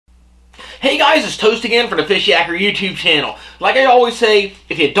Hey guys, it's Toast again for the Fishyaker YouTube channel. Like I always say,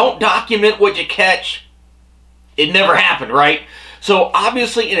 if you don't document what you catch, it never happened, right? So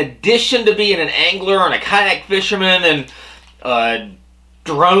obviously, in addition to being an angler and a kayak fisherman and a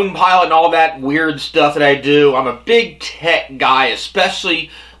drone pilot and all that weird stuff that I do, I'm a big tech guy, especially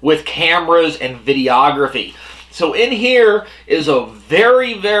with cameras and videography. So in here is a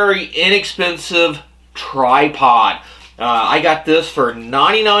very, very inexpensive tripod. I got this for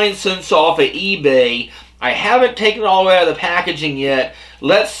 99 cents off of eBay. I haven't taken it all the way out of the packaging yet.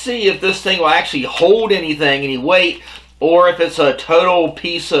 Let's see if this thing will actually hold anything, any weight, or if it's a total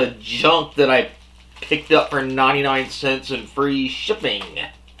piece of junk that I picked up for 99 cents and free shipping.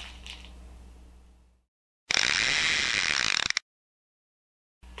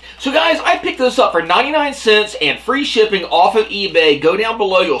 So guys, I picked this up for 99 cents and free shipping off of eBay. Go down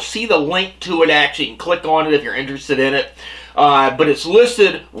below, you'll see the link to it actually, and click on it if you're interested in it. But it's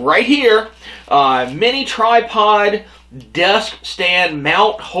listed right here. Mini tripod, desk stand,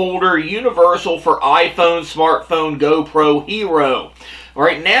 mount holder, universal for iPhone, smartphone, GoPro, Hero.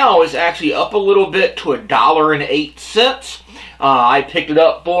 Right now it's actually up a little bit to $1.08. I picked it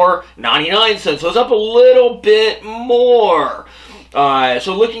up for 99 cents, so it's up a little bit more.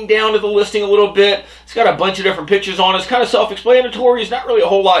 So looking down at the listing a little bit, it's got a bunch of different pictures on it. It's kind of self-explanatory. There's not really a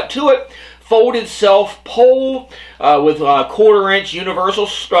whole lot to it. Folded self pole with a 1/4 inch universal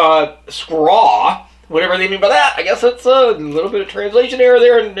straw, whatever they mean by that. I guess it's a little bit of translation error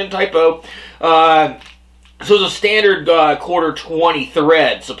there and typo. So it's a standard 1/4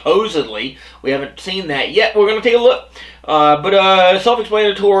 thread, supposedly. We haven't seen that yet. We're going to take a look. But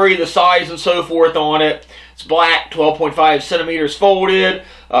self-explanatory, the size and so forth on it. It's black, 12.5 centimeters folded,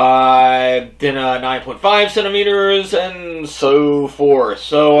 then 9.5 centimeters, and so forth.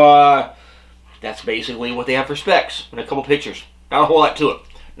 So that's basically what they have for specs and a couple pictures. Not a whole lot to it.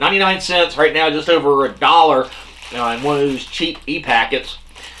 99 cents right now, just over $1 in one of those cheap e-packets.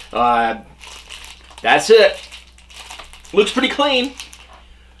 That's it. Looks pretty clean.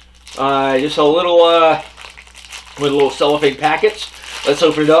 Just a little with little cellophane packets. Let's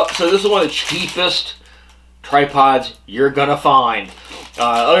open it up. So this is one of the cheapest tripods you're gonna find.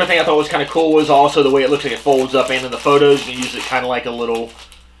 Other thing I thought was kind of cool was also the way it looks like it folds up, and in the photos you can use it kind of like a little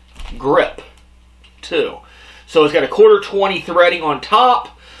grip too. So it's got a 1/4 threading on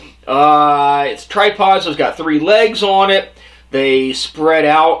top. It's a tripod, so it's got 3 legs on it. They spread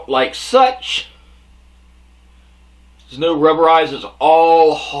out like such. There's no rubberized, it's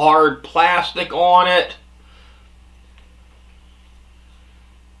all hard plastic on it.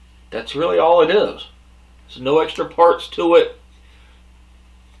 That's really all it is. There's no extra parts to it.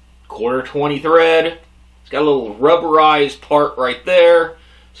 1/4 thread. It's got a little rubberized part right there.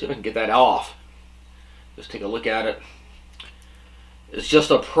 See if I can get that off. Just take a look at it. It's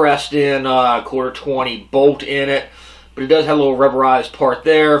just a pressed in 1/4 bolt in it. But it does have a little rubberized part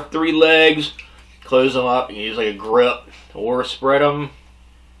there. 3 legs. Close them up. You can use like a grip or spread them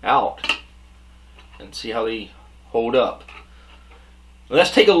out and see how they hold up.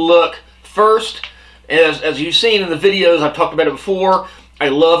 Let's take a look. First, as you've seen in the videos, I've talked about it before. I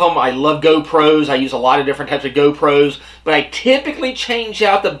love them. I love GoPros. I use a lot of different types of GoPros, but I typically change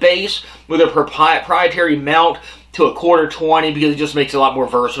out the base with a proprietary mount to a 1/4 because it just makes it a lot more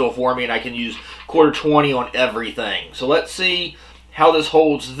versatile for me, and I can use 1/4 on everything. So let's see how this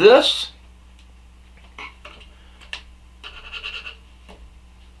holds this.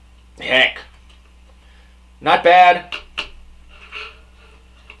 Heck, not bad.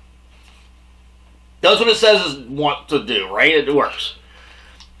 Does what it says it wants to do, right? It works.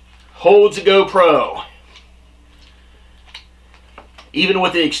 Holds a GoPro. Even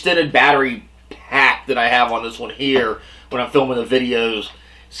with the extended battery pack that I have on this one here, when I'm filming the videos,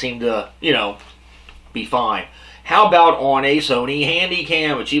 seem to, you know, be fine. How about on a Sony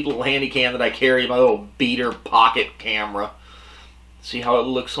Handycam, a cheap little Handycam that I carry in my little beater pocket camera? See how it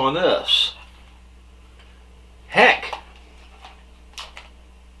looks on this. Heck.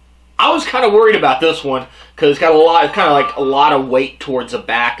 I was kind of worried about this one because it's got a lot, it's kind of like a lot of weight towards the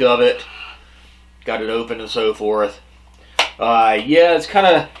back of it. Got it open and so forth. Yeah, it's kind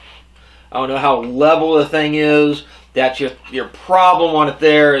of, I don't know how level the thing is. That's your problem on it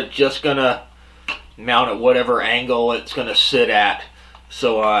there. It's just gonna mount at whatever angle it's gonna sit at,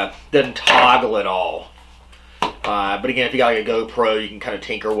 so it doesn't toggle at all. But again, if you got like a GoPro, you can kind of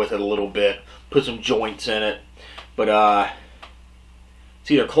tinker with it a little bit, put some joints in it. But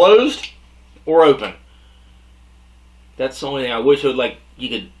it's either closed or open. That's the only thing I wish it would, like, you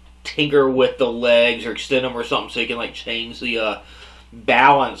could tinker with the legs or extend them or something so you can like change the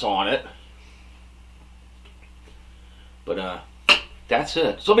balance on it. But That's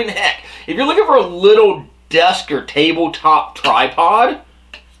it. So I mean, heck, if you're looking for a little desk or tabletop tripod,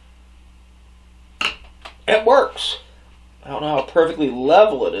 it works. I don't know how perfectly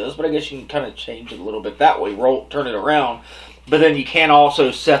level it is, but I guess you can kind of change it a little bit that way, turn it around. But then you can't also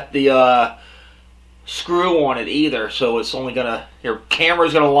set the screw on it either, so it's only gonna, your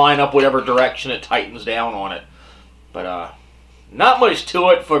camera's gonna line up whatever direction it tightens down on it. But not much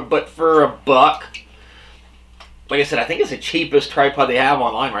to it, but for a buck. Like I said, I think it's the cheapest tripod they have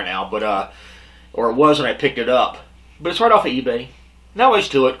online right now, but or it was when I picked it up. But it's right off of eBay. Not much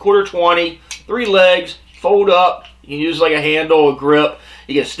to it. $1.20, 3 legs, fold up. You can use like a handle, a grip.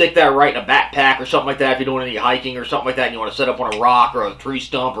 You can stick that right in a backpack or something like that if you're doing any hiking or something like that and you want to set up on a rock or a tree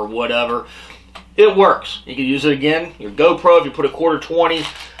stump or whatever. It works. You can use it again. Your GoPro, if you put a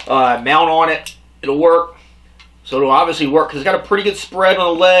 $1.20 mount on it, it'll work. So it'll obviously work because it's got a pretty good spread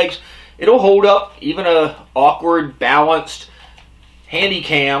on the legs. It'll hold up even a awkward, balanced handy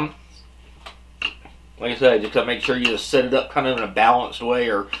cam. Like I said, just gotta make sure you just set it up kind of in a balanced way,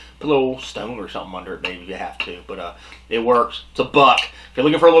 or put a little stone or something under it maybe if you have to. But it works. It's a buck. If you're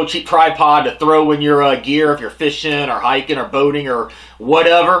looking for a little cheap tripod to throw in your gear, if you're fishing or hiking or boating or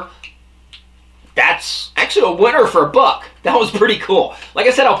whatever, that's actually a winner for a buck. That was pretty cool. Like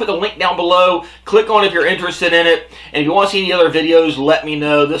I said, I'll put the link down below. Click on it if you're interested in it. And if you want to see any other videos, let me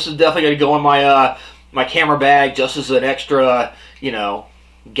know. This is definitely going to go in my my camera bag just as an extra, you know,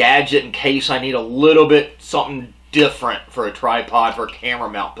 gadget in case I need a little bit something different for a tripod for a camera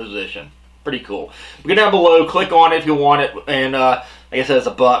mount position. Pretty cool. Go down below, click on it if you want it. And like I said, it's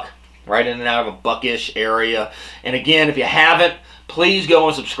a buck. Right in and out of a buckish area. And again, if you haven't, please go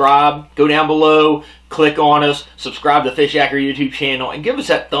and subscribe. Go down below, click on us, subscribe to the Fishyaker YouTube channel, and give us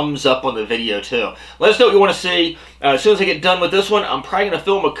that thumbs up on the video too. Let us know what you want to see. As soon as I get done with this one, I'm probably going to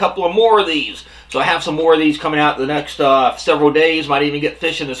film a couple of more of these. So I have some more of these coming out the next several days. Might even get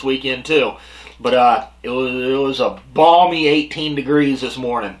fishing this weekend too. But it was a balmy 18 degrees this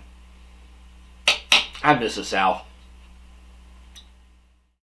morning. I miss the South.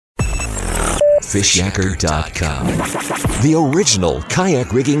 Fishyaker.com, the original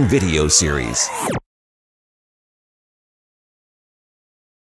kayak rigging video series.